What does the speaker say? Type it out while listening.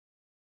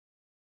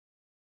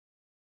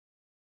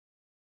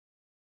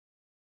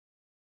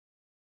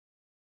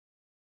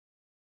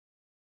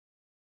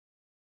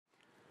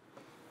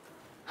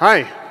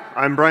Hi,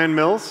 I'm Bryan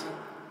Mills.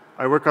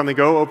 I work on the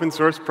Go open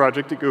source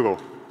project at Google.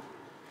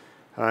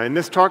 In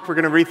this talk, we're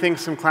going to rethink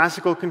some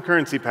classical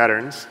concurrency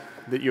patterns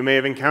that you may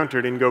have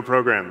encountered in Go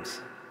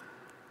programs.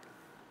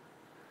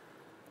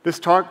 This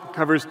talk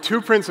covers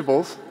two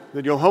principles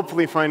that you'll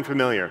hopefully find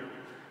familiar.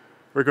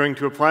 We're going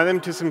to apply them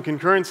to some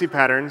concurrency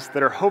patterns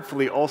that are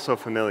hopefully also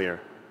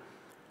familiar.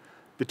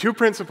 The two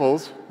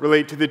principles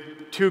relate to the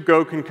two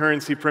Go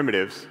concurrency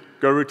primitives,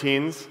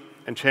 goroutines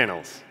and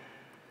channels.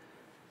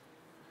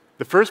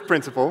 The first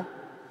principle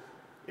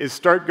is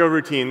start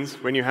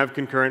goroutines when you have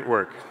concurrent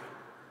work.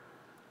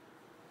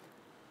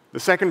 The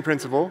second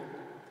principle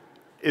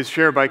is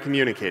share by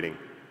communicating.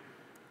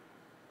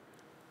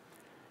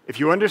 If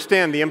you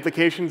understand the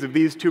implications of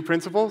these two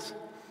principles,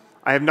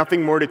 I have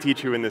nothing more to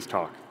teach you in this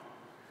talk.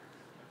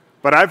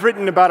 But I've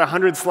written about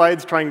 100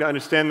 slides trying to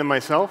understand them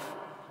myself,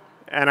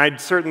 and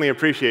I'd certainly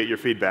appreciate your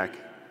feedback.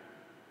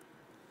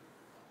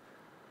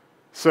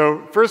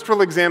 So first,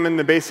 we'll examine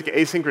the basic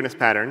asynchronous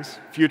patterns,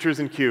 futures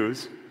and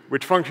queues,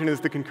 which function as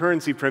the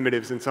concurrency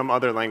primitives in some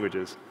other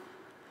languages.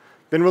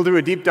 Then we'll do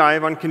a deep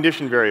dive on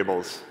condition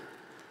variables.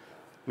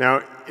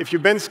 Now, if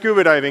you've been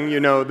scuba diving, you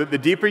know that the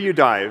deeper you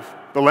dive,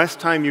 the less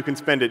time you can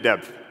spend at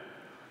depth.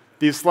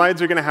 These slides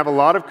are going to have a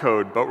lot of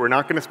code, but we're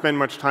not going to spend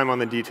much time on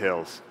the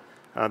details.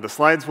 The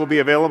slides will be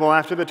available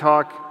after the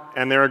talk,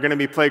 and there are going to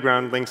be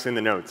playground links in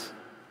the notes.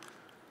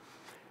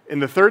 In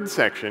the third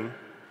section,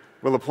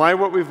 we'll apply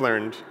what we've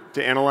learned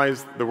to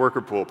analyze the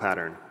worker pool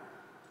pattern.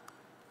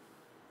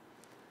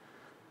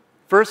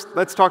 First,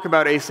 let's talk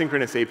about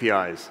asynchronous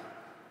APIs.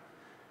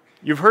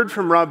 You've heard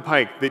from Rob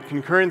Pike that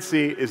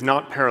concurrency is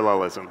not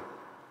parallelism.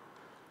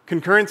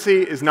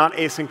 Concurrency is not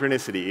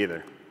asynchronicity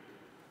either.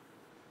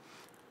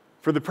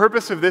 For the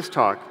purpose of this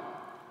talk,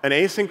 an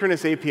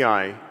asynchronous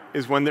API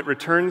is one that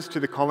returns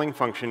to the calling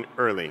function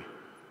early.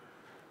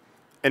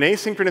 An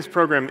asynchronous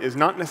program is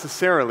not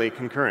necessarily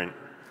concurrent.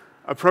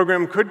 A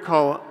program could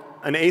call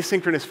an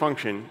asynchronous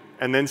function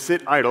and then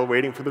sit idle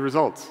waiting for the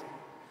results.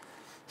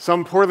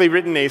 Some poorly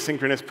written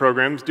asynchronous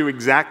programs do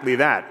exactly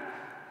that.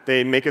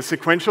 They make a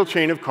sequential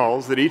chain of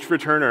calls that each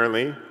return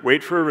early,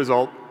 wait for a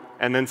result,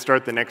 and then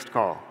start the next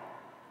call.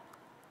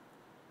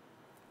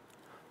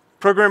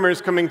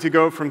 Programmers coming to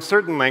Go from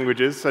certain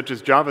languages, such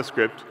as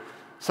JavaScript,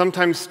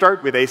 sometimes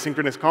start with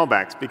asynchronous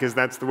callbacks because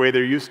that's the way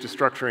they're used to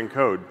structuring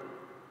code.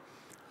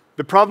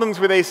 The problems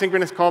with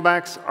asynchronous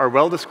callbacks are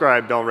well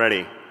described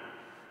already.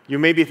 You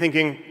may be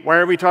thinking, why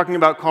are we talking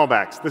about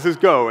callbacks? This is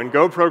Go, and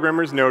Go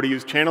programmers know to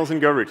use channels and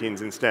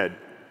goroutines instead.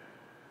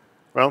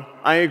 Well,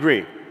 I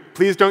agree.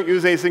 Please don't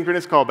use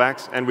asynchronous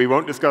callbacks, and we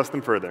won't discuss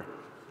them further.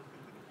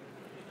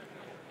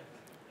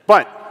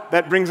 But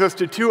that brings us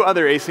to two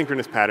other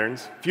asynchronous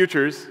patterns,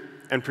 futures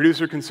and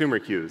producer-consumer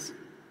queues.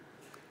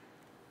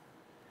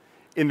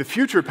 In the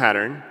future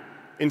pattern,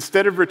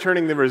 instead of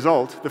returning the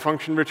result, the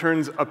function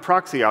returns a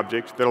proxy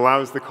object that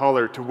allows the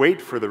caller to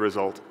wait for the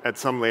result at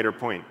some later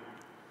point.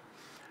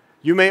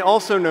 You may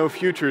also know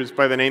futures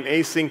by the name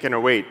async and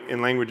await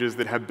in languages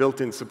that have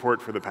built-in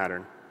support for the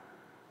pattern.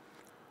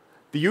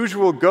 The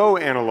usual Go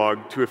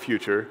analog to a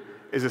future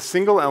is a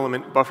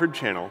single-element buffered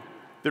channel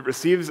that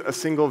receives a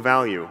single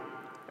value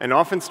and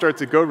often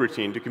starts a Go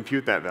routine to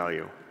compute that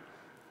value.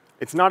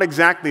 It's not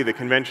exactly the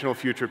conventional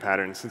future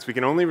pattern, since we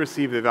can only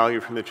receive the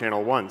value from the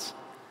channel once,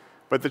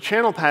 but the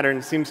channel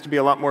pattern seems to be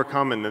a lot more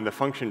common than the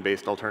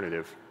function-based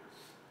alternative.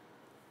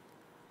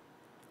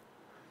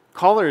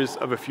 Callers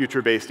of a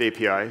future-based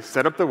API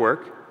set up the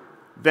work,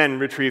 then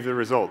retrieve the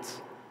results.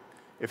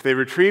 If they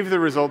retrieve the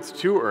results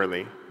too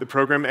early, the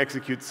program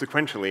executes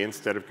sequentially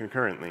instead of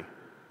concurrently.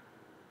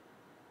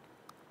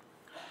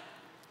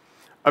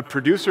 A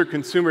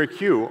producer-consumer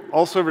queue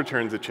also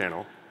returns a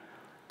channel,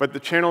 but the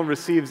channel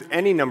receives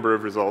any number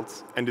of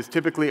results and is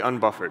typically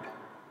unbuffered.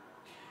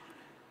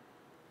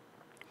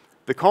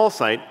 The call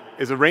site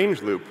is a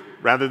range loop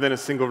rather than a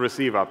single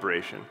receive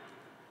operation.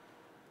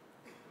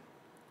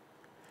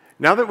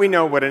 Now that we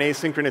know what an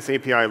asynchronous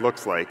API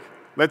looks like,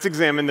 let's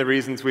examine the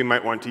reasons we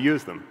might want to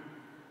use them.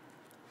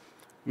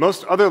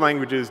 Most other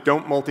languages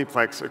don't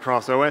multiplex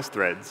across OS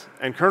threads,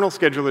 and kernel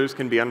schedulers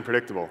can be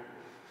unpredictable.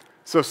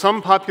 So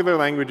some popular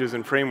languages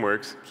and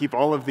frameworks keep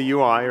all of the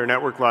UI or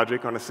network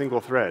logic on a single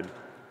thread.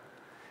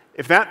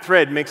 If that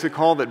thread makes a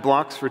call that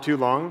blocks for too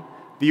long,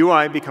 the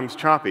UI becomes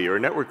choppy or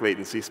network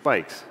latency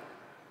spikes.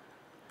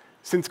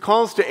 Since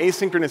calls to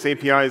asynchronous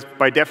APIs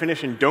by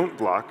definition don't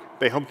block,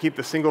 they help keep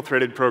the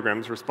single-threaded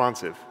programs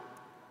responsive.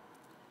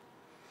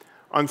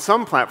 On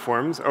some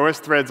platforms, OS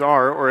threads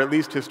are, or at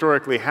least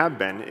historically have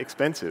been,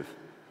 expensive.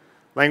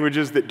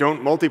 Languages that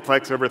don't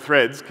multiplex over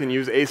threads can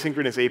use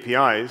asynchronous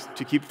APIs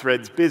to keep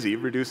threads busy,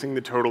 reducing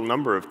the total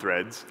number of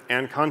threads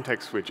and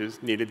context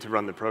switches needed to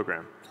run the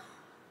program.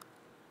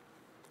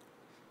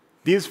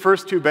 These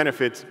first two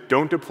benefits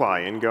don't apply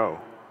in Go.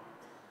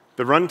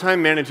 The runtime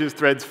manages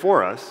threads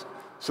for us,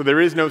 so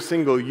there is no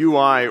single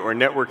UI or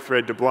network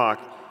thread to block,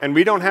 and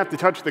we don't have to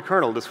touch the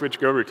kernel to switch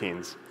Go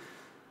routines.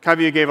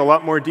 Kavya gave a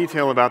lot more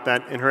detail about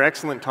that in her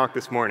excellent talk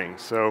this morning,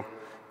 so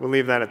we'll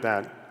leave that at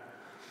that.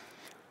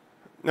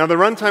 Now, the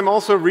runtime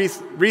also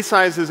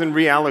resizes and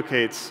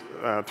reallocates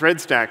thread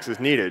stacks as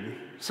needed,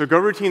 so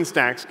goroutine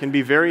stacks can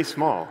be very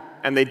small,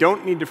 and they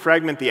don't need to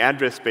fragment the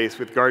address space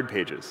with guard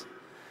pages.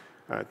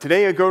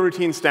 Today, a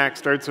goroutine stack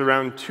starts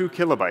around 2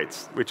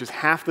 kilobytes, which is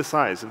half the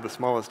size of the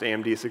smallest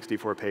AMD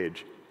 64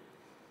 page.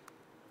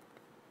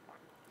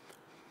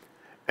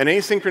 An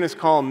asynchronous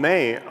call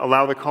may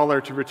allow the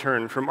caller to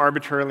return from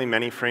arbitrarily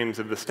many frames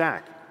of the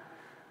stack.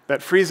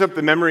 That frees up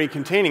the memory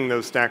containing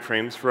those stack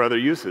frames for other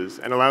uses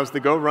and allows the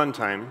Go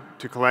runtime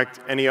to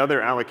collect any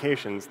other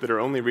allocations that are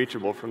only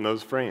reachable from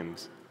those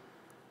frames.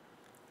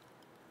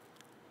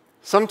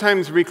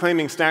 Sometimes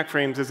reclaiming stack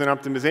frames is an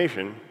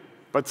optimization,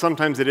 but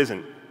sometimes it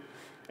isn't.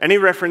 Any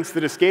reference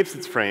that escapes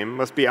its frame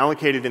must be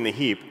allocated in the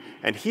heap,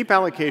 and heap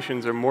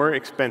allocations are more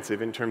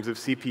expensive in terms of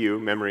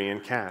CPU, memory,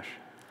 and cache.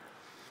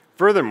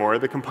 Furthermore,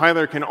 the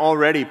compiler can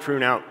already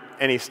prune out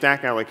any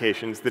stack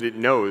allocations that it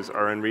knows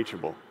are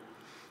unreachable.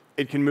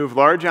 It can move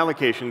large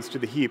allocations to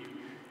the heap,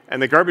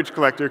 and the garbage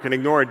collector can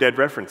ignore dead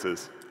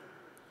references.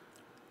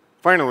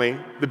 Finally,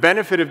 the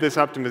benefit of this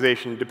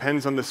optimization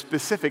depends on the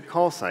specific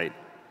call site.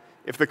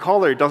 If the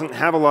caller doesn't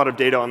have a lot of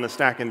data on the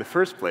stack in the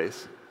first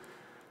place,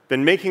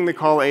 then making the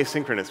call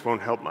asynchronous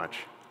won't help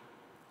much.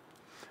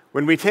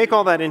 When we take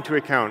all that into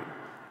account,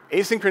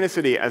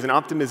 asynchronicity as an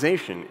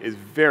optimization is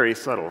very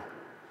subtle.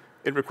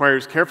 It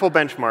requires careful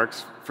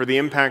benchmarks for the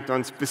impact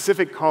on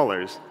specific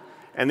callers,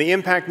 and the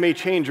impact may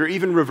change or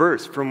even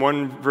reverse from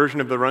one version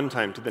of the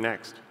runtime to the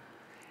next.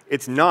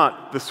 It's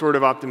not the sort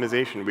of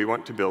optimization we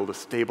want to build a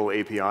stable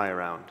API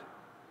around.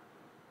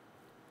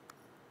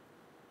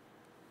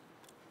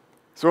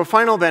 So a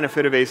final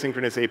benefit of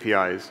asynchronous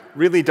APIs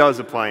really does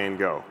apply in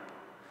Go.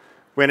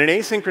 When an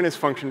asynchronous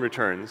function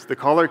returns, the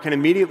caller can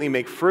immediately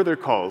make further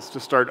calls to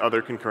start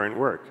other concurrent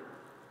work.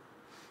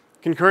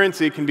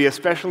 Concurrency can be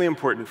especially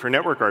important for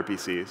network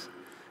RPCs,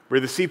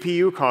 where the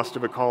CPU cost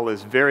of a call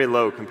is very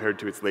low compared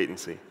to its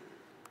latency.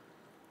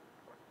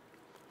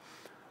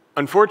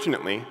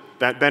 Unfortunately,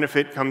 that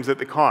benefit comes at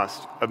the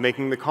cost of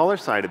making the caller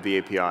side of the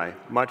API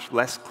much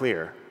less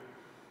clear.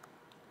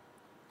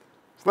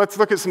 So let's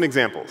look at some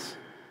examples.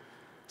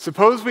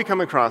 Suppose we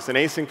come across an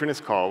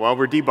asynchronous call while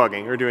we're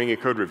debugging or doing a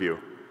code review.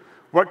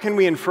 What can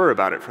we infer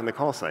about it from the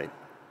call site?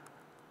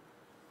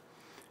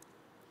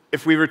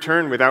 If we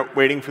return without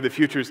waiting for the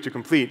futures to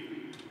complete,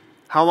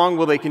 how long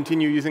will they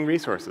continue using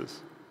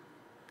resources?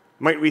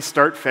 Might we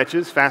start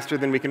fetches faster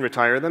than we can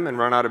retire them and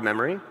run out of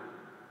memory?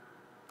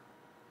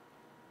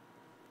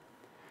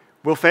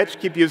 Will fetch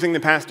keep using the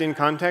passed-in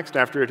context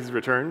after it is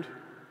returned?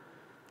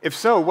 If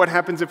so, what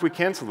happens if we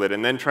cancel it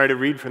and then try to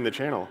read from the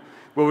channel?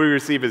 Will we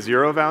receive a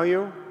 0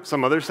 value,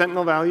 some other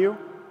sentinel value?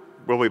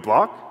 Will we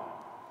block?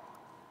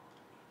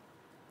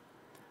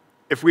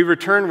 If we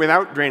return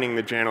without draining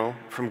the channel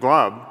from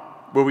glob,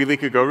 will we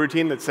leak a Go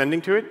routine that's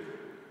sending to it?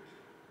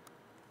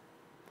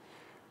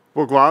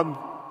 Will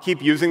glob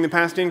keep using the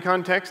passed-in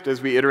context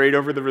as we iterate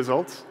over the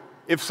results?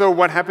 If so,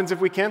 what happens if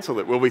we cancel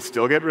it? Will we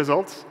still get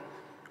results?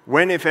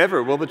 When, if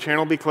ever, will the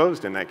channel be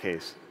closed in that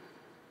case?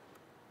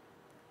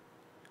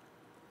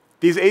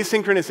 These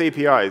asynchronous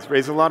APIs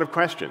raise a lot of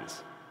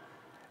questions.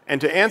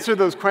 And to answer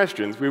those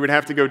questions, we would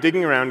have to go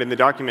digging around in the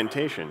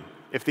documentation,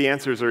 if the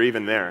answers are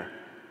even there.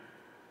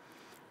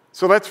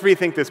 So let's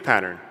rethink this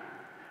pattern.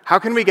 How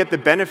can we get the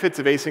benefits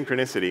of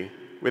asynchronicity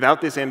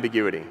without this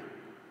ambiguity?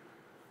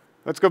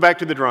 Let's go back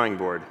to the drawing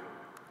board.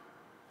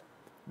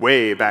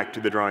 Way back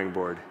to the drawing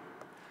board.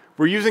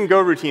 We're using Go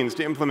routines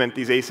to implement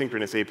these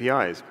asynchronous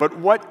APIs. But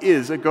what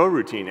is a Go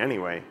routine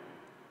anyway?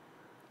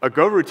 A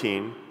Go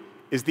routine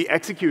is the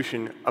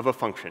execution of a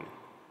function.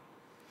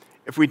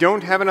 If we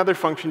don't have another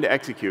function to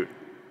execute,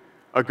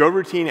 a Go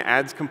routine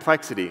adds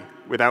complexity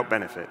without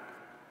benefit.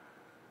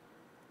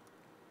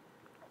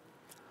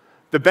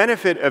 The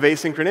benefit of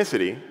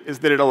asynchronicity is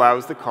that it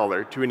allows the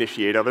caller to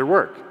initiate other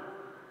work.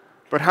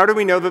 But how do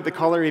we know that the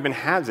caller even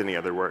has any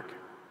other work?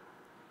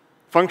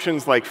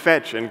 Functions like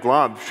fetch and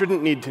glob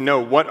shouldn't need to know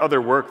what other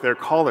work their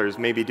callers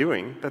may be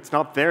doing. That's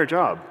not their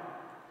job.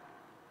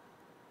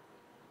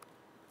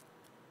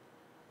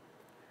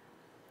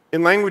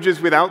 In languages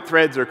without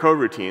threads or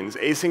coroutines,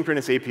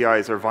 asynchronous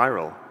APIs are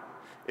viral.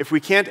 If we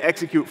can't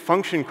execute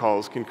function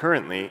calls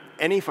concurrently,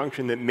 any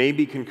function that may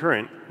be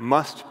concurrent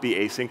must be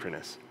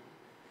asynchronous.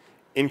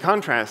 In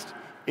contrast,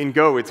 in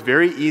Go, it's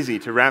very easy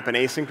to wrap an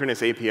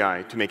asynchronous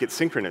API to make it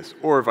synchronous,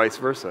 or vice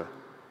versa.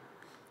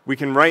 We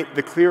can write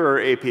the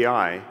clearer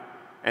API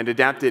and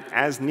adapt it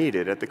as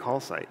needed at the call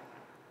site.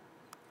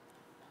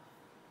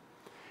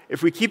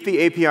 If we keep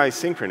the API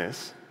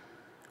synchronous,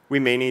 we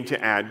may need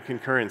to add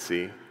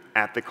concurrency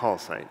at the call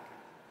site.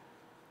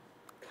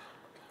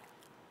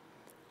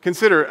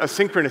 Consider a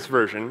synchronous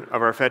version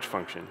of our fetch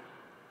function.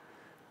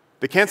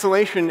 The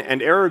cancellation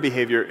and error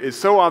behavior is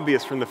so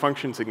obvious from the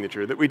function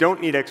signature that we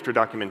don't need extra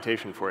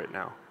documentation for it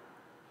now.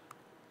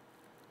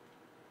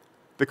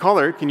 The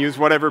caller can use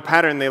whatever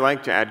pattern they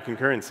like to add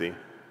concurrency.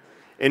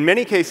 In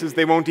many cases,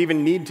 they won't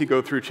even need to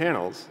go through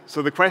channels,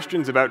 so the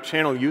questions about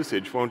channel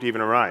usage won't even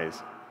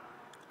arise.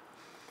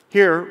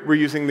 Here, we're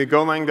using the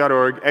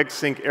golang.org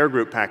xsync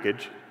airgroup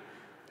package,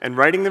 and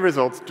writing the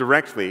results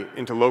directly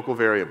into local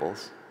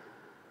variables.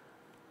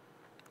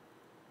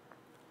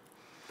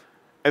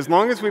 As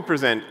long as we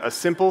present a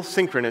simple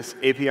synchronous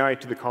API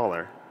to the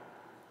caller,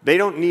 they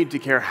don't need to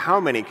care how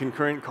many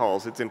concurrent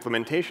calls its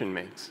implementation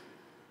makes.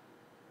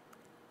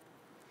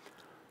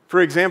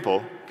 For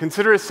example,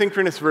 consider a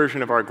synchronous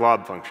version of our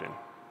glob function.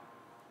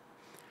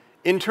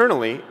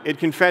 Internally, it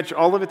can fetch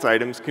all of its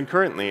items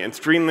concurrently and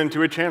stream them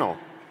to a channel,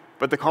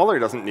 but the caller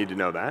doesn't need to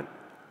know that.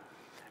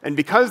 And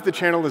because the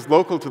channel is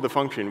local to the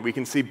function, we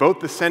can see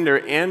both the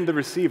sender and the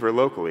receiver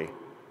locally.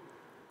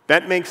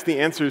 That makes the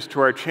answers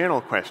to our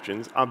channel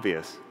questions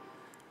obvious.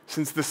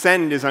 Since the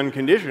send is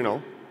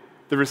unconditional,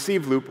 the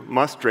receive loop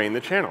must drain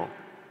the channel.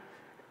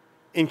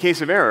 In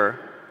case of error,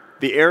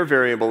 the error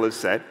variable is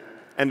set,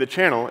 and the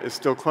channel is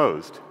still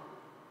closed.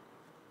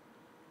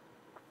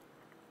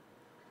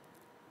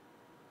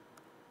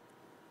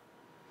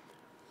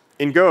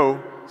 In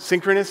Go,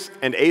 synchronous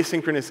and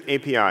asynchronous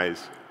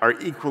APIs are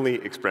equally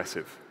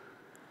expressive.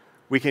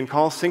 We can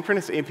call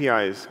synchronous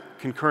APIs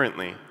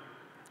concurrently,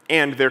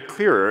 and they're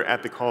clearer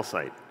at the call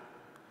site.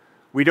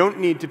 We don't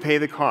need to pay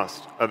the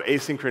cost of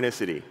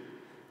asynchronicity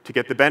to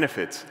get the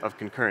benefits of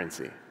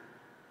concurrency.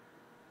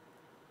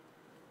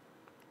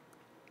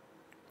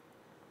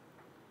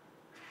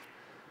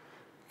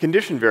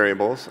 Condition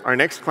variables, our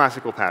next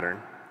classical pattern,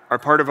 are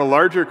part of a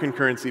larger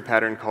concurrency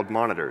pattern called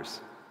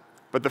monitors.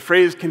 But the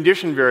phrase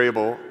condition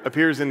variable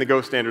appears in the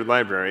Go standard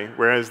library,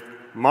 whereas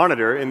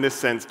monitor in this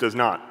sense does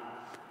not.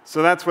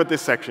 So that's what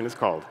this section is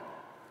called.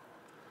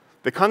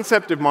 The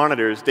concept of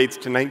monitors dates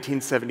to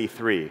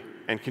 1973,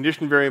 and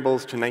condition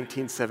variables to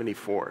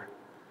 1974.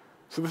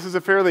 So this is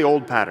a fairly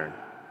old pattern.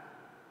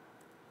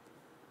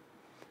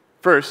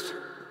 First,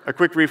 a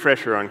quick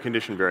refresher on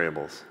condition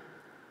variables.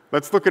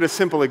 Let's look at a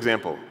simple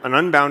example, an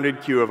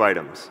unbounded queue of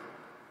items.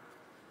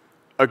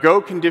 A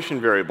Go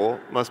condition variable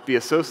must be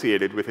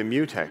associated with a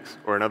mutex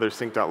or another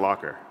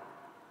sync.locker.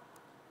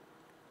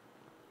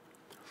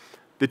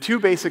 The two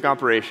basic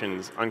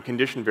operations on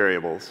condition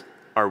variables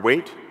are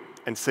wait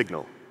and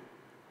signal.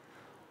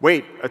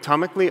 Wait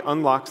atomically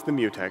unlocks the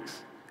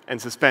mutex and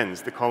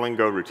suspends the calling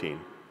Go routine.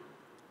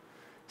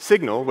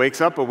 Signal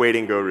wakes up a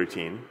waiting Go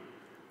routine,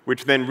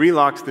 which then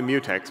relocks the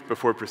mutex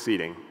before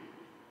proceeding.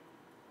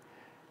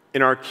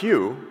 In our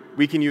queue,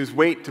 we can use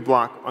wait to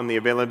block on the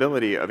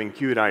availability of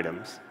enqueued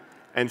items,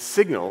 and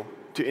signal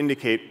to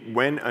indicate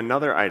when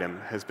another item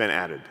has been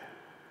added.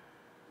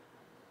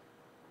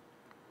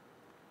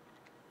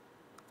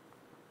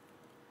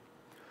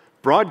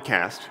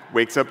 Broadcast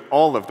wakes up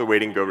all of the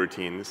waiting Go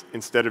routines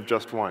instead of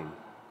just one.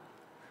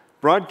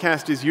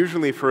 Broadcast is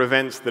usually for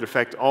events that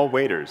affect all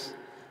waiters,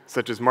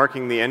 such as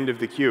marking the end of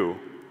the queue.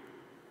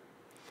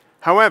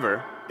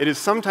 However, it is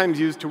sometimes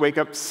used to wake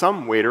up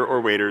some waiter or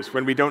waiters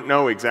when we don't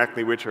know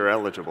exactly which are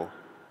eligible.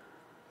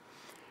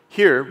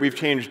 Here, we've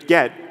changed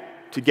get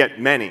to get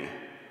many.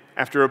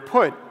 After a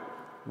put,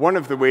 one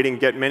of the waiting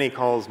get many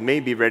calls may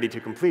be ready to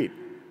complete.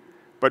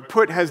 But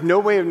put has no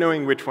way of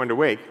knowing which one to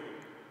wake,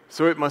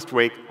 so it must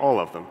wake all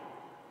of them.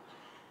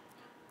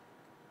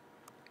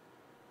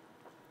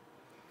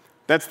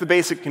 That's the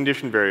basic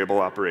condition variable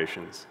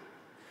operations.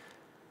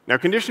 Now,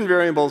 condition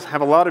variables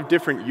have a lot of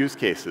different use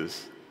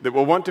cases that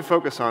we'll want to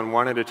focus on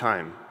one at a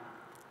time.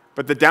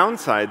 But the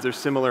downsides are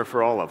similar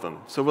for all of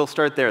them, so we'll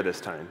start there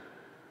this time.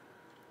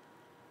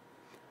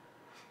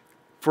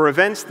 For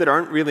events that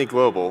aren't really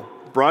global,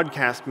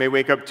 broadcast may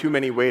wake up too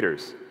many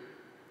waiters.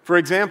 For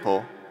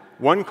example,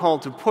 one call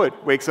to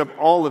put wakes up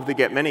all of the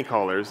get many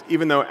callers,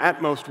 even though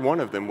at most one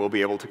of them will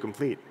be able to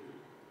complete.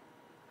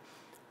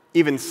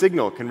 Even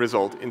signal can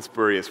result in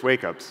spurious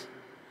wake-ups.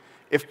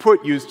 If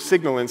put used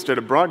signal instead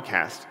of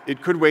broadcast,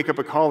 it could wake up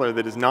a caller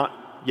that is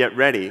not yet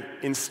ready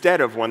instead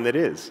of one that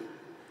is.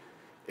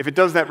 If it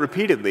does that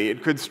repeatedly,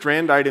 it could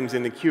strand items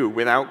in the queue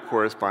without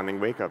corresponding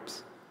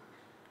wake-ups.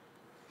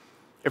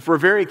 If we're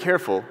very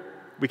careful,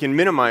 we can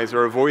minimize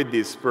or avoid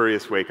these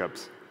spurious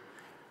wake-ups,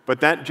 but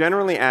that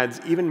generally adds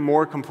even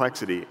more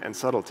complexity and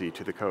subtlety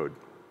to the code.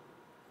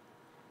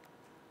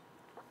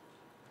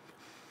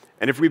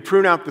 And if we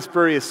prune out the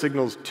spurious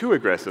signals too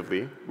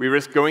aggressively, we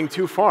risk going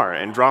too far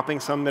and dropping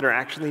some that are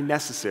actually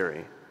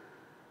necessary.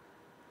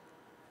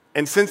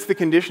 And since the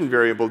condition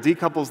variable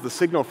decouples the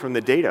signal from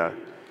the data,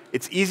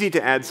 it's easy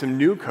to add some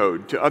new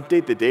code to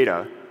update the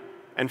data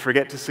and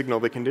forget to signal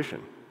the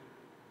condition.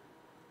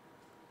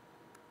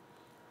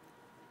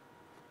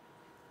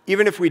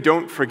 Even if we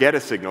don't forget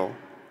a signal,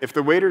 if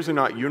the waiters are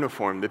not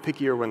uniform, the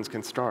pickier ones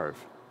can starve.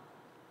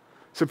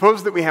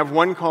 Suppose that we have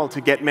one call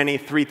to get many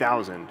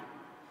 3,000,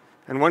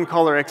 and one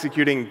caller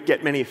executing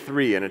get many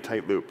 3 in a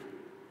tight loop.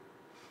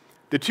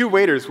 The two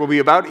waiters will be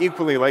about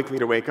equally likely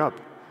to wake up,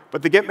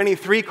 but the get many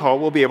 3 call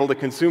will be able to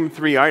consume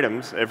 3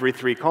 items every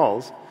 3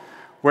 calls,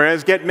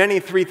 whereas get many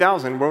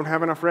 3,000 won't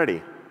have enough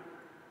ready.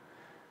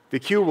 The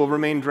queue will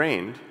remain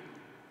drained,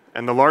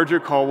 and the larger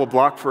call will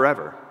block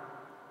forever.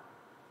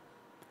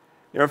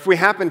 Now, if we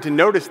happen to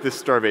notice this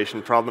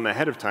starvation problem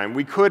ahead of time,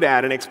 we could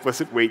add an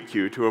explicit wait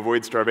queue to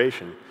avoid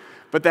starvation,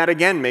 but that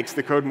again makes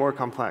the code more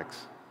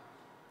complex.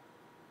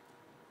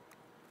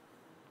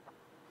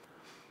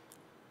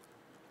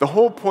 The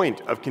whole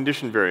point of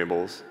condition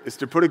variables is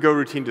to put a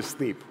goroutine to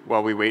sleep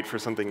while we wait for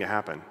something to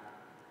happen.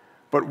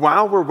 But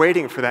while we're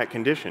waiting for that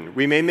condition,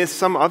 we may miss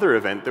some other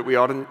event that we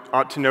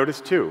ought to notice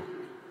too.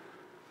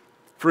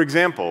 For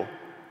example,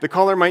 the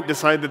caller might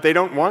decide that they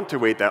don't want to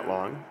wait that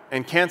long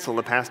and cancel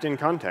the passed-in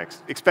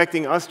context,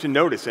 expecting us to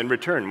notice and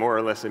return more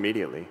or less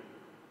immediately.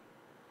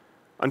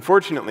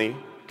 Unfortunately,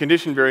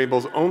 condition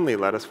variables only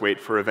let us wait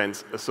for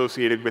events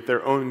associated with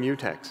their own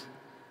mutex.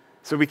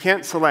 So we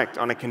can't select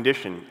on a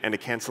condition and a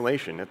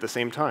cancellation at the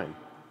same time.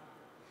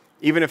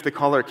 Even if the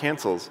caller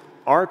cancels,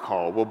 our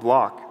call will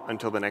block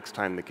until the next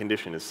time the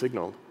condition is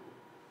signaled.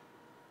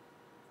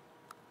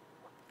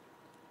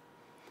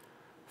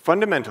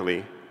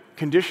 Fundamentally,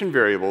 condition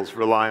variables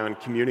rely on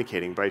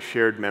communicating by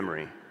shared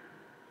memory.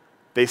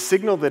 They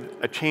signal that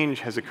a change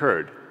has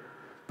occurred,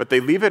 but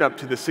they leave it up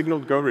to the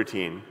signaled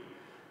goroutine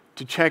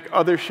to check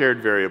other shared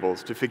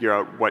variables to figure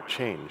out what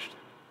changed.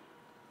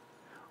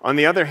 On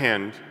the other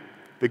hand,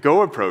 the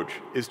Go approach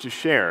is to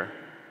share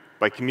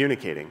by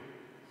communicating.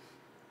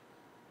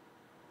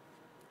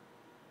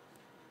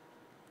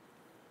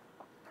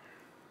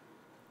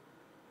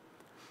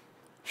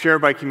 Share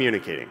by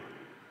communicating.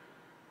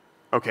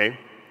 OK,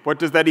 what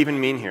does that even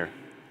mean here?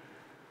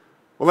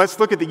 Well,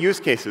 let's look at the use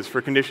cases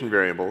for condition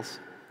variables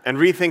and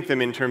rethink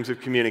them in terms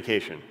of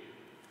communication.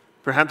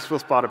 Perhaps we'll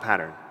spot a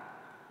pattern.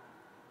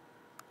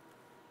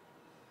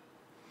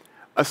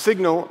 A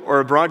signal or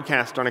a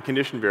broadcast on a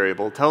condition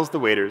variable tells the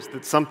waiters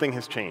that something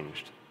has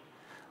changed.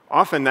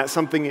 Often, that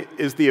something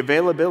is the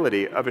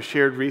availability of a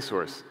shared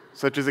resource,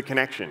 such as a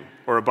connection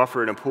or a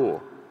buffer in a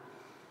pool.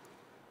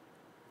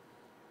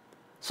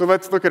 So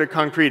let's look at a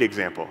concrete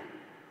example.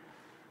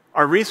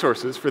 Our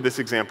resources for this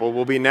example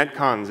will be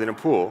netcons in a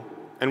pool,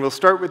 and we'll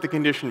start with the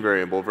condition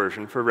variable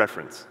version for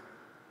reference.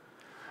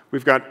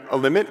 We've got a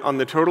limit on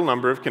the total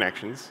number of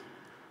connections,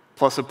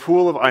 plus a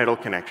pool of idle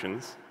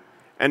connections,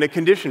 and a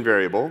condition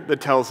variable that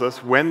tells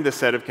us when the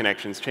set of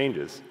connections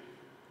changes.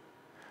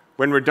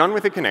 When we're done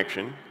with a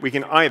connection, we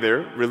can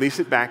either release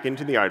it back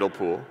into the idle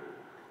pool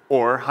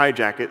or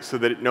hijack it so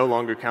that it no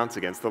longer counts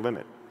against the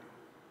limit.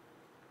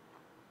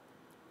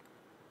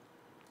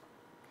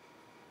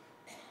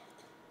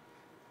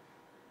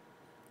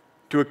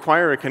 To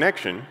acquire a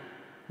connection,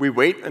 we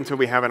wait until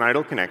we have an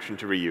idle connection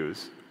to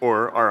reuse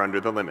or are under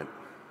the limit.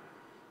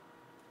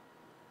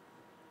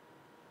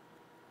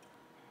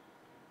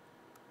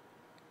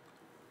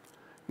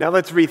 Now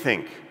let's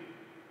rethink.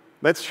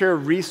 Let's share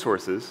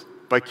resources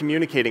by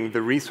communicating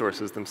the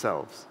resources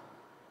themselves.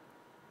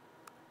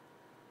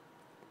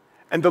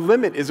 And the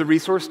limit is a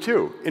resource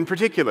too. In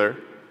particular,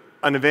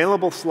 an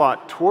available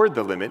slot toward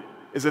the limit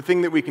is a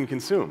thing that we can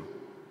consume.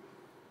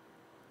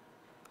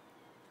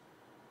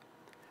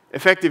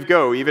 Effective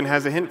Go even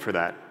has a hint for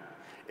that.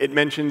 It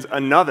mentions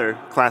another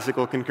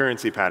classical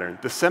concurrency pattern,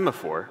 the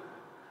semaphore,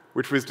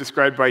 which was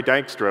described by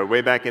Dijkstra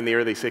way back in the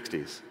early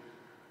 60s.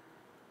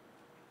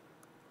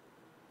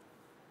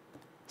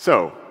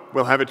 So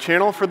we'll have a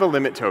channel for the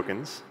limit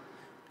tokens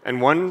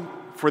and one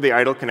for the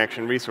idle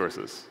connection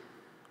resources.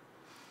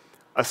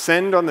 A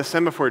send on the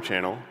semaphore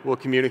channel will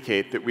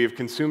communicate that we have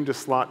consumed a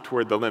slot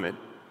toward the limit,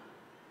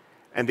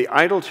 and the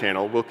idle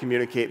channel will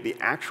communicate the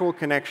actual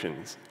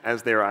connections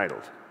as they're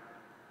idled.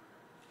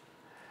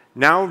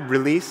 Now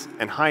release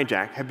and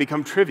hijack have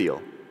become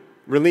trivial.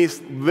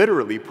 Release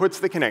literally puts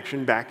the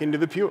connection back into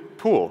the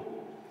pool.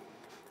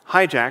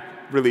 Hijack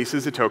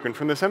releases a token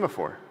from the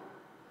semaphore.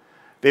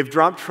 They've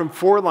dropped from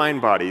 4 line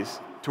bodies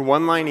to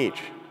 1 line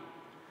each.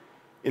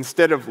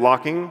 Instead of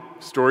locking,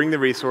 storing the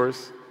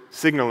resource,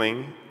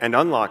 signaling, and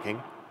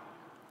unlocking,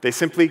 they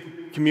simply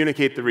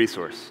communicate the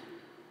resource.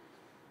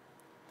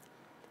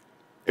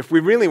 If we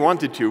really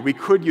wanted to, we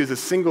could use a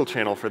single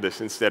channel for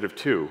this instead of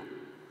 2.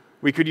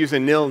 We could use a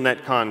nil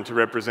netcon to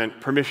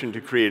represent permission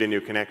to create a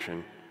new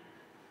connection.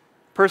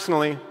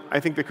 Personally, I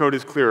think the code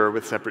is clearer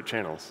with separate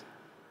channels.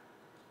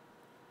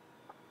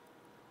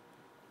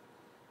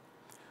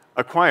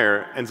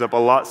 Acquire ends up a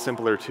lot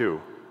simpler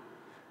too.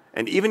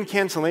 And even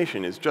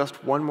cancellation is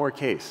just one more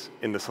case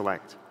in the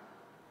select.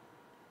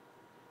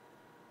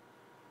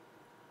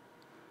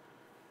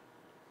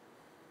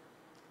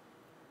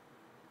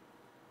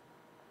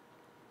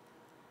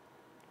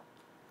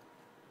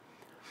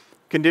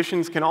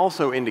 Conditions can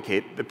also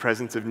indicate the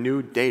presence of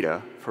new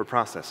data for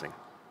processing.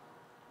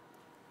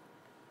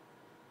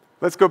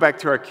 Let's go back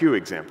to our queue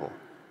example.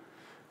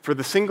 For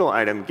the single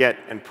item get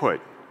and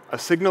put, a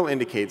signal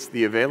indicates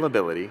the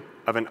availability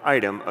of an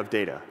item of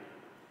data.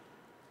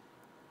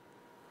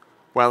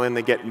 While in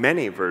the get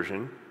many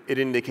version, it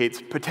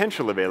indicates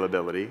potential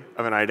availability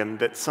of an item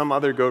that some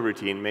other Go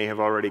routine may have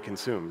already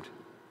consumed.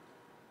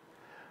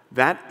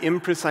 That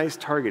imprecise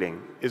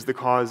targeting is the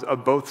cause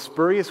of both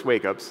spurious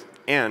wake-ups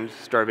and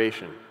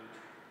starvation.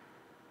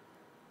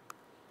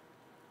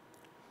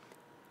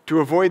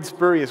 To avoid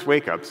spurious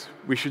wake-ups,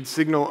 we should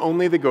signal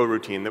only the Go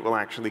routine that will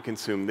actually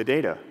consume the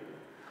data.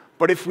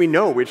 But if we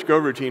know which Go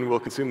routine will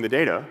consume the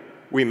data,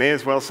 we may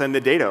as well send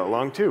the data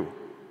along too.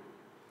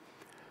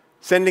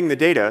 Sending the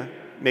data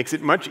makes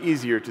it much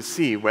easier to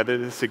see whether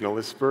the signal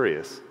is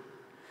spurious.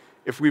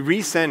 If we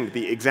resend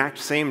the exact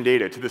same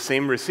data to the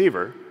same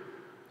receiver,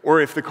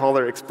 or if the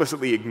caller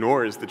explicitly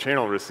ignores the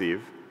channel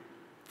receive,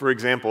 for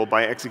example,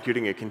 by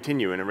executing a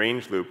continue in a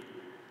range loop,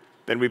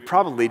 then we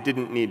probably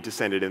didn't need to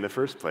send it in the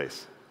first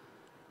place.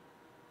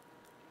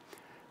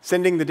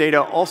 Sending the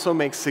data also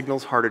makes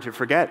signals harder to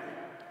forget.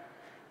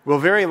 We'll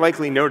very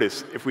likely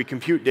notice if we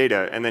compute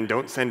data and then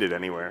don't send it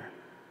anywhere,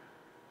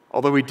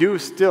 although we do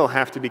still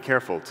have to be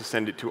careful to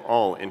send it to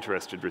all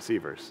interested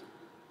receivers.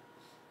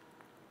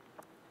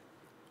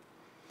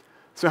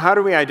 So how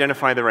do we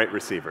identify the right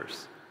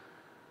receivers?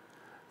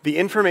 The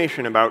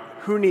information about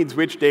who needs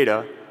which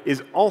data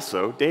is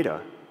also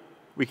data.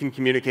 We can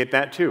communicate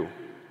that too.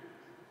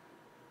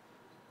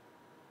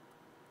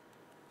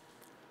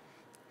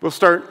 We'll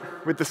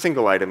start with the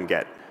single item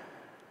get.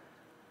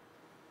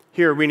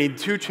 Here we need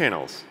two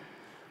channels,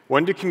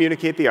 one to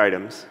communicate the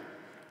items,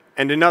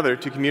 and another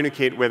to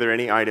communicate whether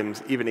any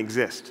items even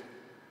exist.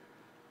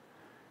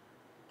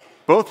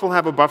 Both will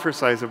have a buffer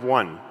size of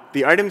 1.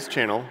 The items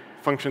channel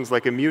functions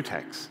like a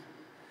mutex,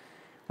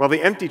 while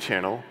the empty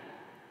channel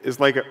is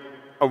like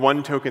a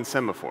one-token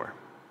semaphore.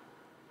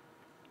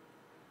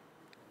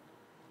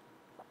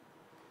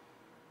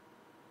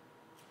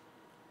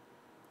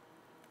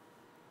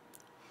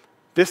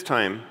 This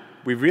time,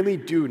 we really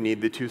do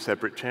need the two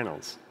separate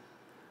channels.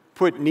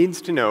 Put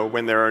needs to know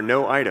when there are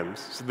no items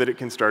so that it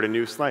can start a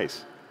new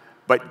slice,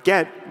 but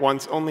get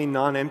wants only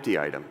non-empty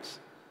items.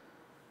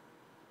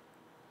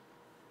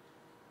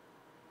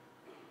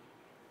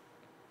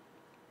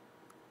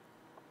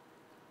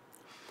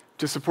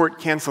 To support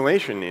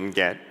cancellation in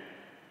get,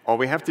 all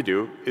we have to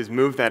do is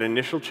move that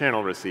initial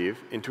channel receive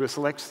into a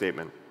select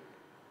statement.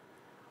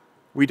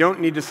 We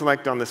don't need to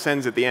select on the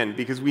sends at the end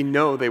because we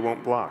know they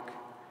won't block.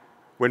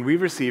 When we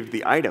received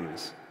the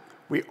items,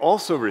 we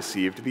also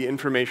received the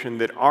information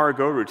that our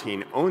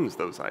goroutine owns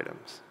those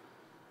items.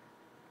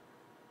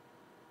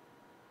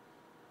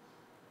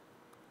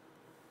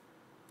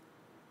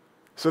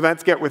 So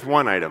that's get with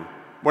one item.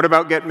 What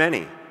about get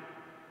many?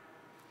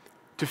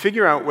 To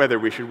figure out whether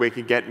we should wake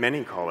a get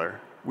many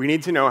caller, we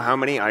need to know how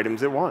many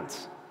items it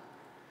wants.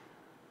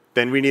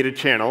 Then we need a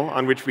channel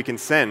on which we can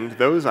send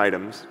those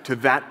items to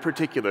that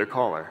particular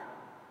caller.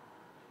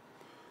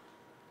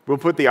 We'll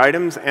put the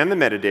items and the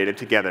metadata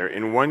together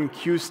in one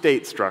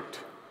queueState struct,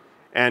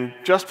 and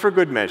just for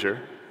good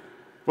measure,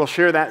 we'll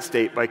share that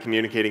state by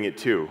communicating it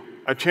too.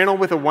 A channel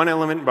with a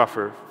one-element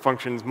buffer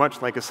functions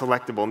much like a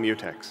selectable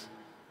mutex.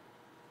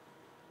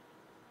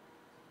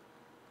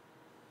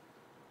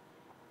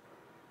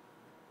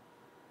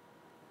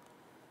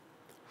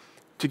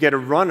 To get a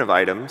run of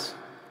items,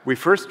 we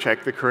first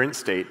check the current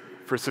state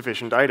for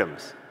sufficient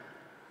items.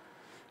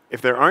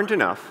 If there aren't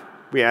enough,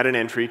 we add an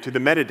entry to the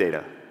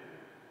metadata.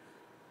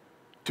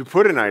 To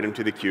put an item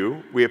to the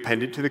queue, we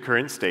append it to the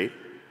current state,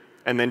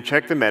 and then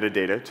check the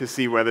metadata to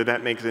see whether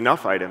that makes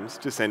enough items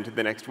to send to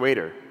the next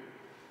waiter.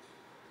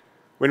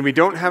 When we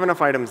don't have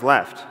enough items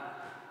left,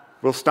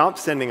 we'll stop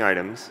sending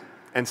items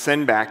and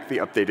send back the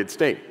updated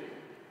state.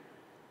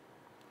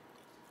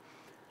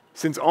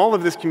 Since all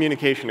of this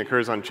communication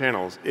occurs on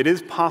channels, it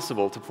is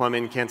possible to plumb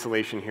in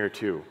cancellation here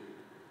too.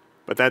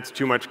 But that's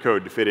too much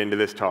code to fit into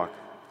this talk,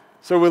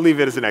 so we'll leave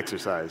it as an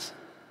exercise.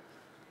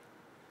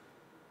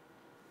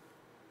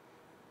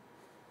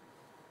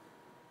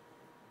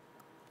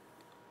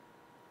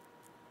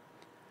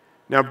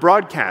 Now,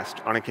 broadcast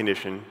on a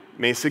condition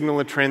may signal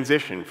a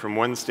transition from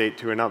one state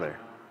to another.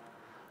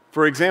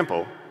 For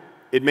example,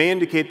 it may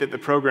indicate that the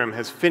program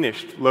has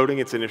finished loading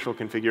its initial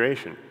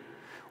configuration,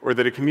 or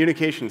that a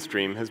communication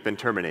stream has been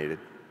terminated.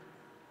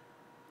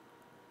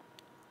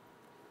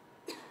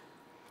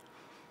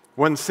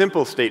 One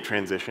simple state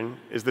transition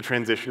is the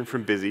transition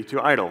from busy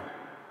to idle.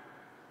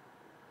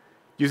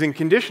 Using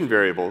condition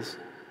variables,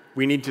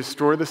 we need to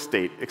store the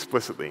state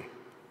explicitly.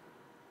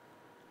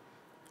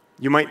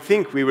 You might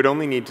think we would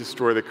only need to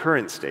store the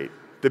current state,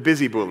 the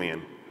busy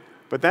Boolean,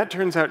 but that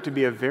turns out to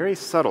be a very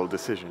subtle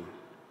decision.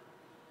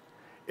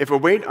 If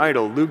await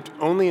idle looped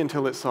only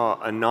until it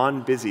saw a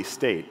non-busy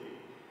state,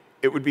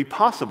 it would be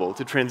possible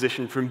to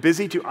transition from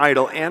busy to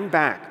idle and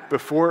back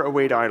before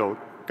await idle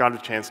got a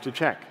chance to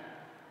check,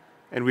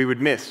 and we would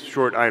miss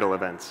short idle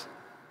events.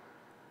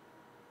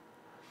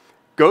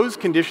 Go's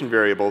condition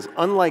variables,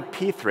 unlike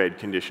pthread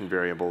condition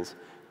variables,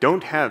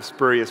 don't have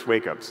spurious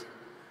wakeups.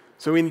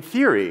 So in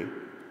theory,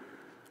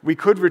 we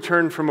could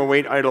return from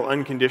await idle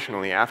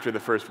unconditionally after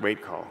the first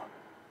wait call.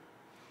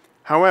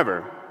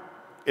 However,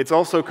 it's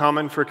also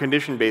common for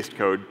condition-based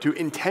code to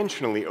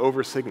intentionally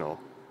oversignal,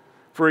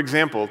 for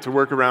example, to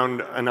work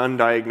around an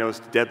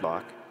undiagnosed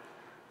deadlock.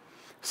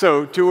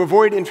 So to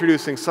avoid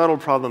introducing subtle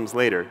problems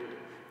later,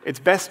 it's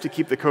best to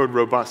keep the code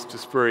robust to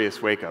spurious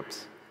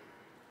wakeups.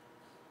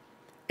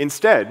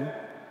 Instead,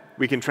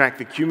 we can track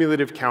the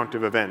cumulative count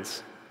of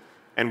events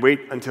and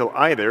wait until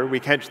either we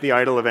catch the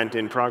idle event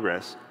in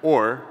progress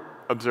or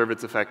observe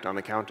its effect on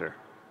the counter.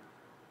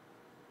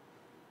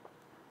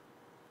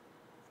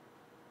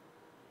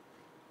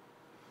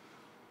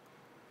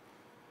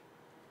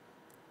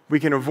 We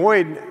can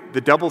avoid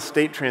the double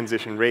state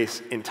transition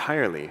race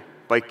entirely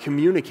by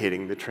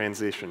communicating the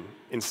transition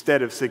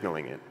instead of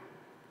signaling it.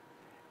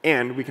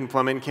 And we can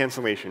plumb in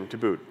cancellation to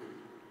boot.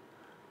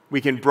 We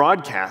can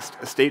broadcast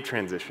a state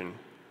transition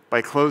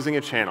by closing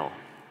a channel.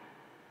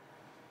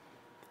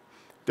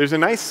 There's a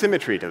nice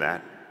symmetry to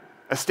that.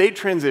 A state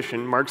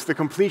transition marks the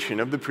completion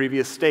of the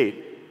previous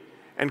state,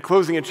 and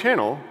closing a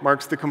channel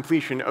marks the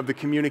completion of the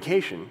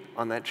communication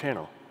on that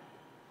channel.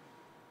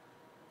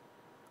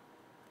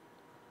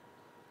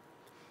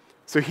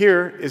 So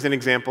here is an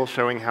example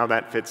showing how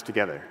that fits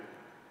together.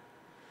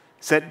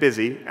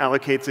 setBusy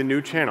allocates a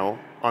new channel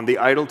on the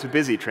idle to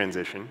busy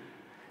transition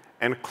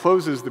and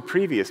closes the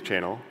previous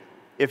channel,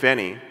 if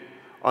any,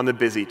 on the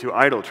busy to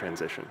idle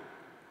transition.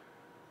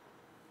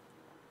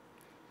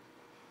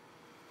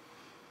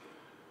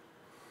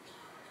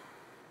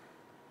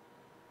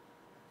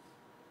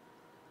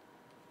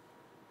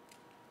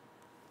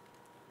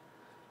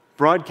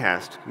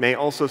 Broadcast may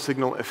also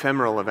signal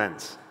ephemeral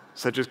events,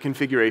 such as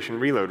configuration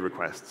reload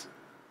requests.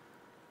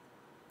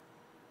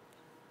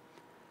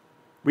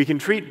 We can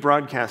treat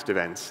broadcast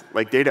events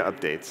like data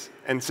updates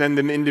and send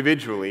them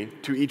individually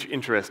to each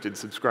interested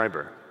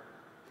subscriber.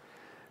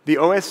 The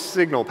OS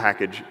signal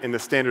package in the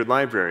standard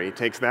library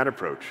takes that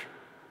approach,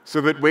 so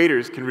that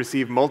waiters can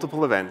receive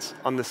multiple events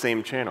on the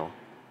same channel.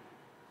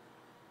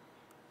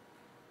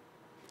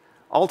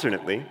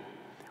 Alternately,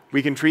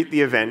 we can treat the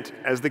event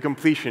as the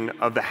completion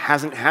of the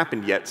hasn't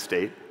happened yet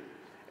state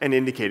and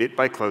indicate it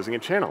by closing a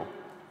channel.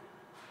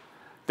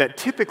 That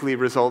typically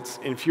results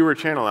in fewer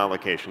channel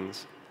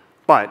allocations,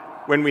 but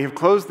when we have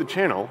closed the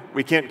channel,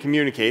 we can't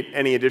communicate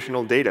any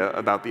additional data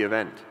about the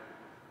event.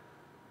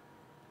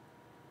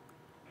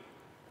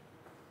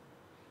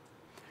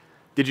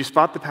 Did you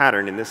spot the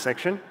pattern in this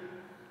section?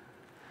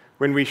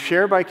 When we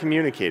share by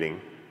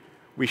communicating,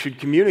 we should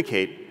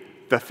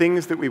communicate the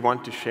things that we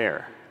want to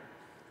share,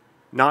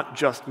 not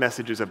just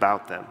messages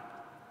about them.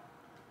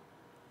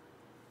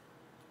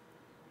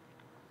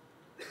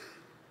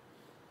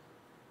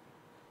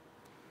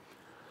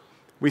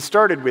 We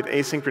started with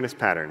asynchronous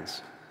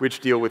patterns, which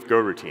deal with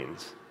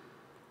goroutines.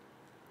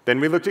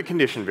 Then we looked at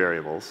condition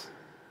variables,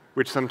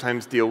 which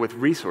sometimes deal with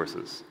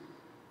resources.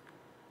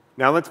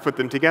 Now let's put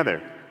them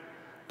together.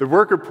 The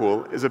worker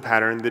pool is a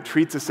pattern that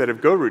treats a set of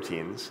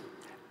goroutines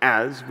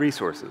as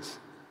resources.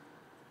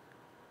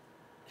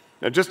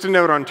 Now just a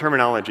note on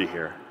terminology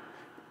here.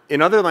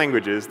 In other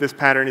languages, this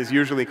pattern is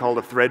usually called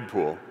a thread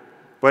pool.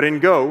 But in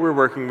Go, we're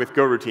working with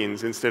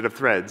goroutines instead of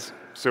threads,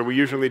 so we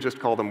usually just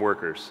call them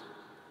workers.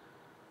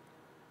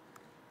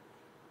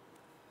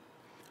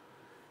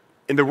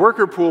 In the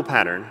worker pool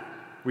pattern,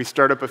 we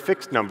start up a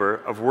fixed number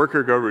of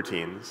worker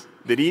goroutines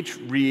that each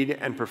read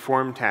and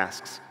perform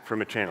tasks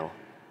from a channel.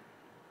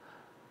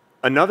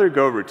 Another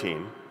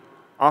goroutine,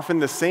 often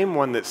the same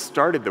one that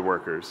started the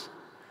workers,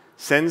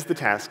 sends the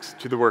tasks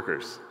to the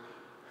workers.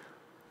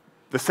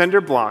 The sender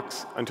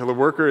blocks until a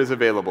worker is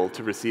available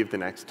to receive the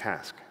next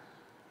task.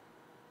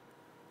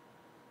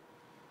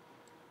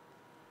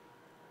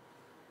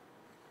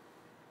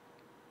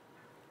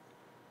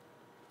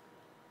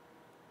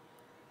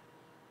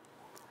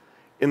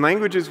 In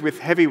languages with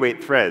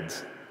heavyweight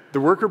threads,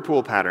 the worker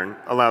pool pattern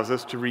allows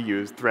us to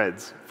reuse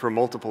threads for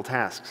multiple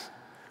tasks,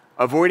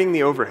 avoiding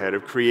the overhead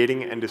of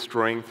creating and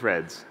destroying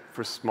threads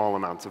for small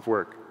amounts of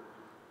work.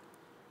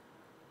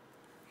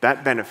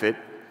 That benefit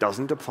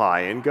doesn't apply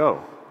in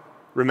Go.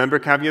 Remember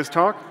Kavya's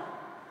talk?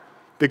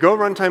 The Go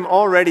runtime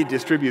already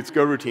distributes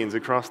goroutines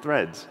across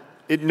threads.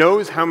 It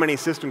knows how many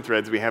system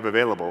threads we have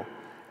available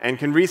and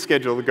can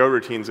reschedule the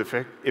goroutines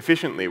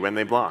efficiently when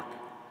they block.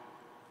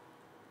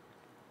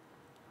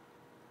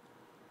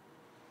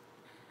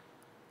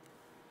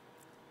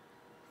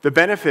 The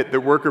benefit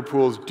that worker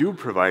pools do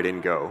provide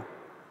in Go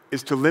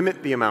is to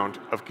limit the amount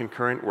of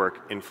concurrent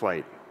work in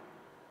flight.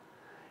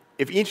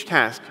 If each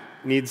task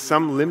needs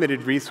some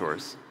limited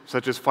resource,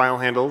 such as file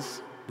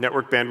handles,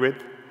 network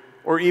bandwidth,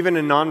 or even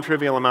a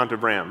non-trivial amount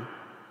of RAM,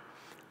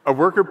 a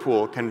worker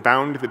pool can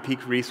bound the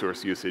peak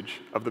resource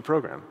usage of the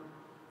program.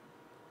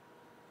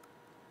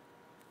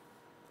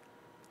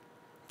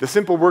 The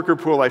simple worker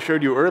pool I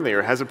showed you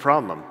earlier has a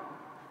problem.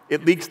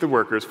 It leaks the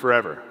workers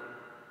forever.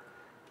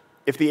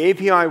 If the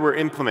API we're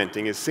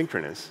implementing is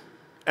synchronous,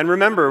 and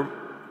remember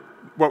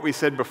what we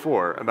said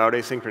before about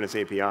asynchronous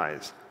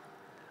APIs,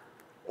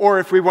 or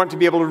if we want to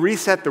be able to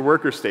reset the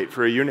worker state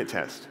for a unit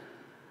test,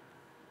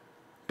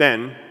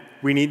 then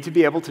we need to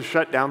be able to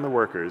shut down the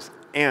workers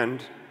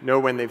and know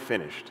when they've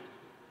finished.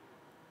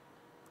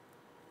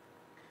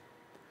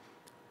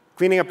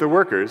 Cleaning up the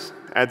workers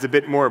adds a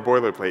bit more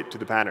boilerplate to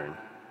the pattern.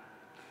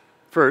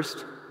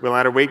 First, we'll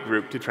add a wait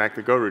group to track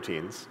the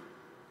goroutines.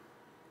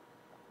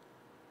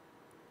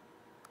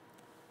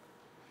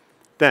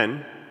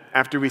 Then,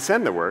 after we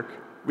send the work,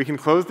 we can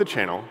close the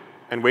channel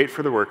and wait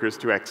for the workers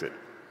to exit.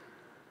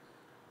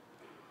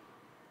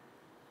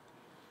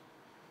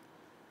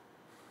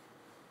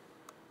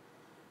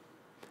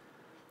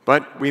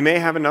 But we may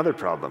have another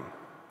problem.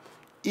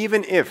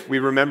 Even if we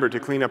remember to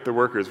clean up the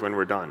workers when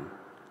we're done,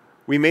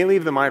 we may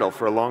leave them idle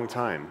for a long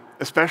time,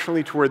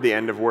 especially toward the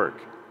end of work.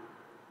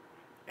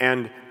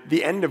 And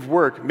the end of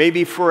work may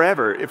be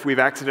forever if we've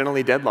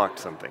accidentally deadlocked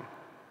something.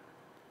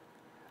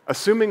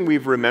 Assuming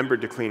we've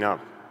remembered to clean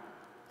up,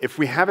 if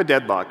we have a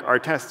deadlock, our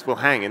tests will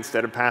hang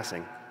instead of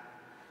passing.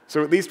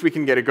 So at least we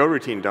can get a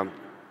goroutine dump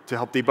to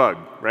help debug,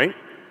 right?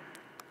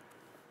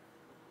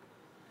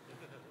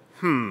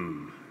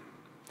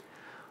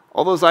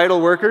 All those idle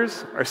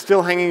workers are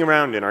still hanging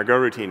around in our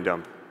goroutine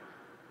dump.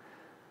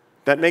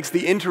 That makes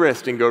the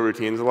interesting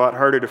goroutines a lot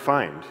harder to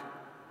find,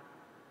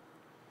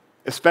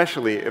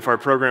 especially if our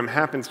program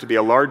happens to be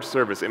a large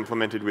service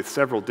implemented with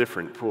several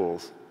different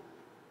pools.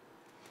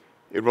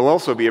 It will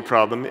also be a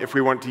problem if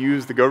we want to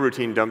use the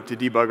goroutine dump to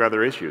debug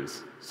other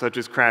issues, such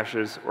as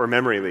crashes or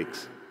memory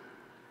leaks.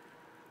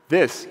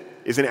 This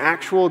is an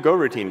actual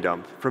goroutine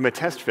dump from a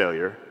test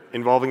failure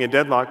involving a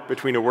deadlock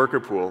between a worker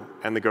pool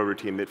and the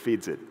goroutine that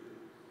feeds it.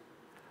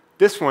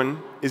 This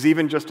one is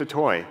even just a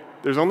toy.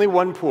 There's only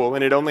one pool,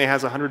 and it only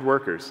has 100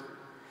 workers.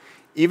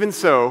 Even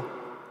so,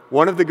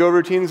 one of the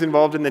goroutines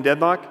involved in the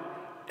deadlock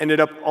ended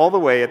up all the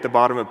way at the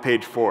bottom of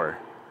page 4,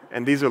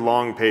 and these are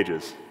long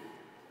pages.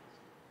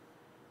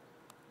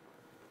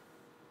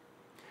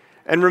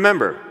 And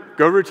remember,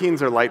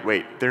 goroutines are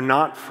lightweight. They're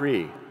not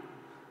free.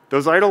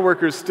 Those idle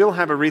workers still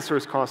have a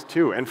resource cost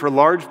too, and for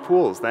large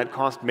pools, that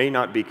cost may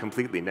not be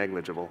completely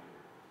negligible.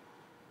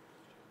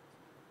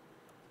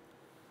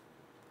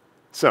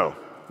 So,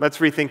 let's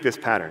rethink this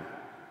pattern.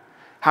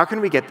 How can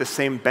we get the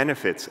same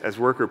benefits as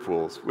worker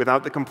pools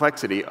without the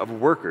complexity of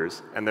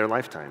workers and their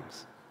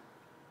lifetimes?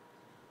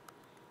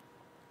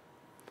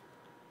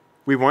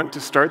 We want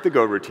to start the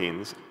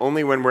goroutines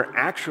only when we're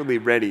actually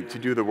ready to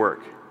do the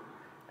work,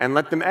 and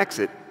let them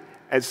exit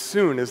as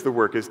soon as the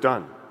work is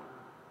done.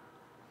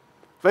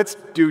 Let's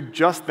do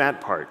just that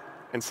part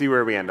and see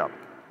where we end up.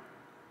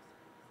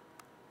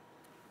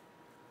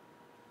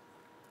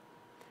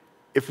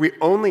 If we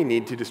only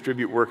need to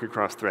distribute work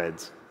across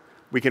threads,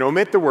 we can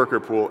omit the worker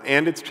pool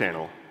and its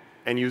channel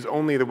and use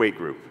only the wait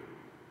group.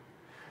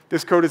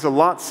 This code is a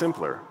lot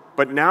simpler,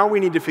 but now we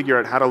need to figure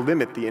out how to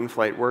limit the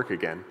in-flight work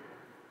again.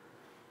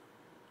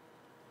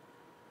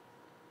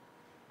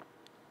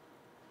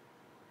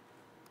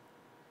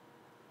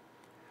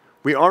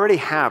 We already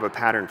have a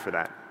pattern for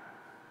that.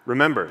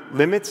 Remember,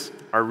 limits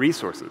are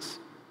resources.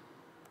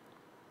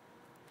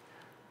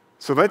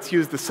 So let's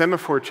use the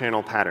semaphore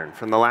channel pattern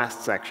from the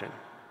last section.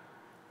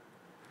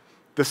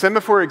 The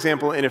semaphore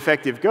example in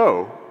effective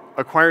Go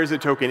acquires a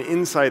token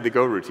inside the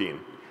Go routine,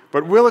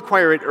 but we'll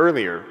acquire it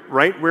earlier,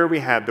 right where we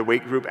had the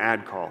wait group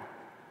add call.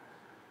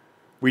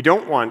 We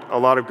don't want a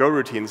lot of Go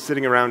routines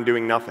sitting around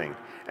doing nothing,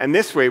 and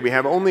this way we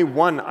have only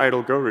one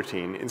idle Go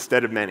routine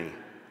instead of many.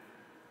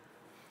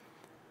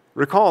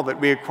 Recall that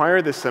we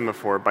acquire this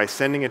semaphore by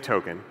sending a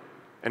token,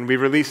 and we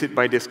release it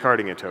by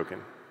discarding a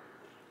token.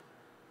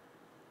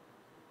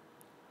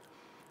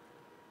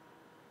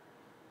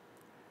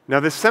 Now,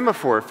 this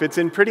semaphore fits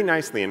in pretty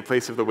nicely in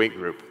place of the wait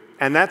group,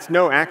 and that's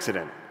no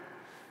accident.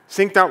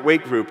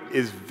 Sync.waitGroup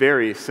is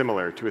very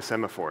similar to a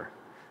semaphore.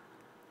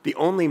 The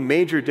only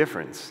major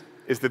difference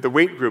is that the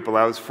wait group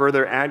allows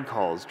further add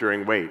calls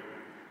during wait,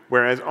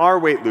 whereas our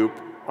wait loop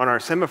on our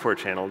semaphore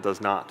channel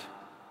does not.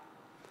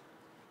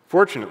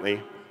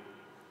 Fortunately,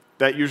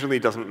 that usually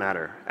doesn't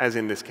matter, as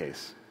in this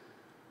case.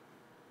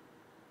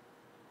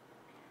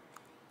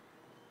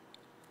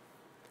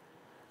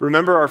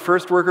 Remember our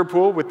first worker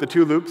pool with the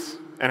 2 loops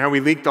and how we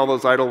leaked all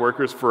those idle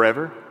workers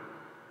forever?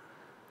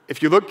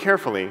 If you look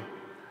carefully,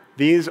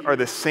 these are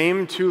the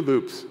same 2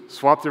 loops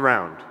swapped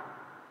around.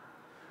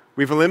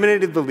 We've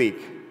eliminated the leak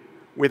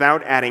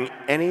without adding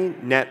any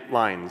net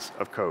lines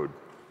of code.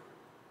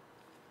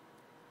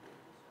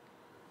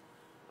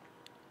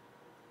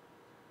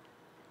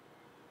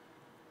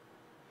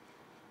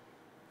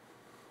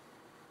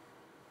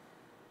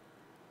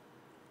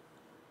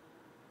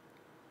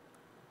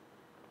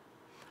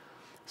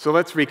 So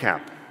let's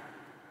recap.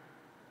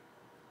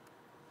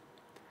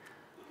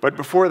 But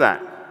before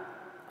that,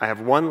 I have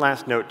one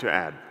last note to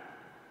add.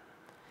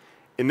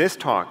 In this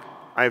talk,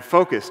 I have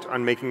focused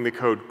on making the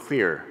code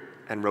clear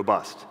and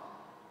robust.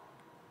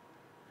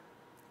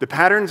 The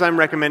patterns I'm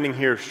recommending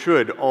here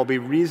should all be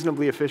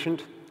reasonably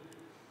efficient.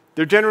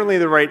 They're generally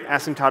the right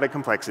asymptotic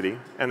complexity,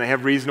 and they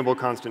have reasonable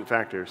constant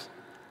factors.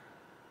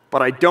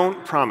 But I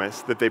don't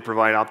promise that they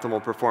provide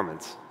optimal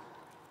performance.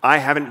 I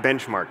haven't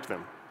benchmarked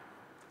them.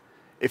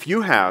 If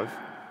you have,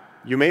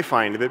 you may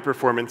find that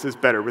performance is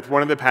better with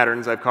one of the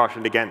patterns I've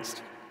cautioned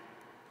against.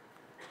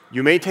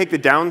 You may take the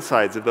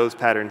downsides of those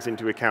patterns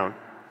into account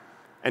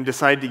and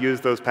decide to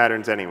use those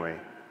patterns anyway.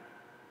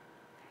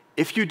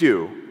 If you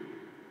do,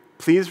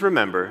 please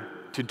remember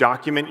to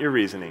document your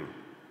reasoning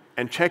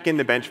and check in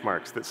the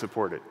benchmarks that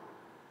support it.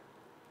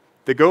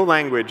 The Go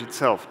language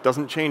itself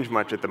doesn't change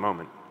much at the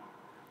moment,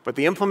 but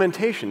the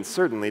implementation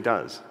certainly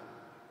does.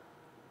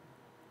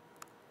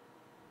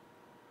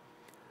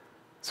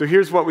 So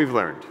here's what we've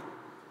learned.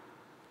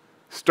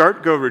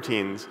 Start Go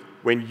routines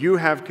when you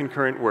have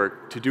concurrent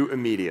work to do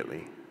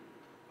immediately.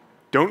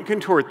 Don't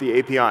contort the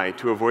API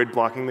to avoid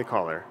blocking the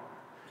caller.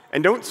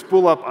 And don't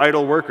spool up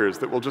idle workers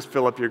that will just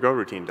fill up your Go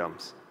routine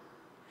dumps.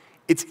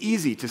 It's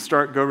easy to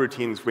start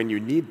goroutines when you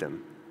need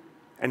them,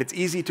 and it's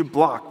easy to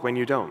block when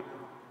you don't.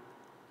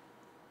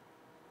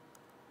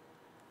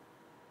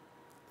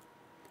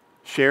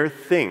 Share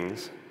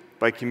things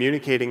by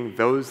communicating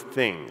those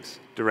things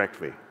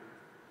directly.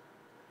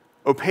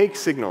 Opaque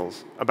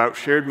signals about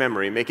shared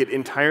memory make it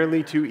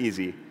entirely too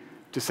easy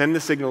to send the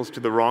signals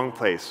to the wrong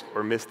place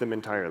or miss them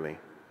entirely.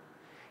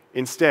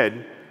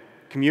 Instead,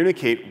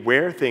 communicate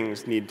where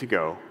things need to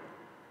go,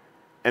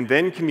 and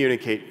then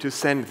communicate to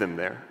send them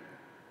there.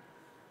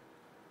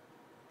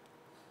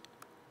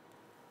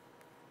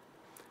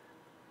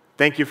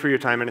 Thank you for your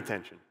time and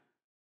attention.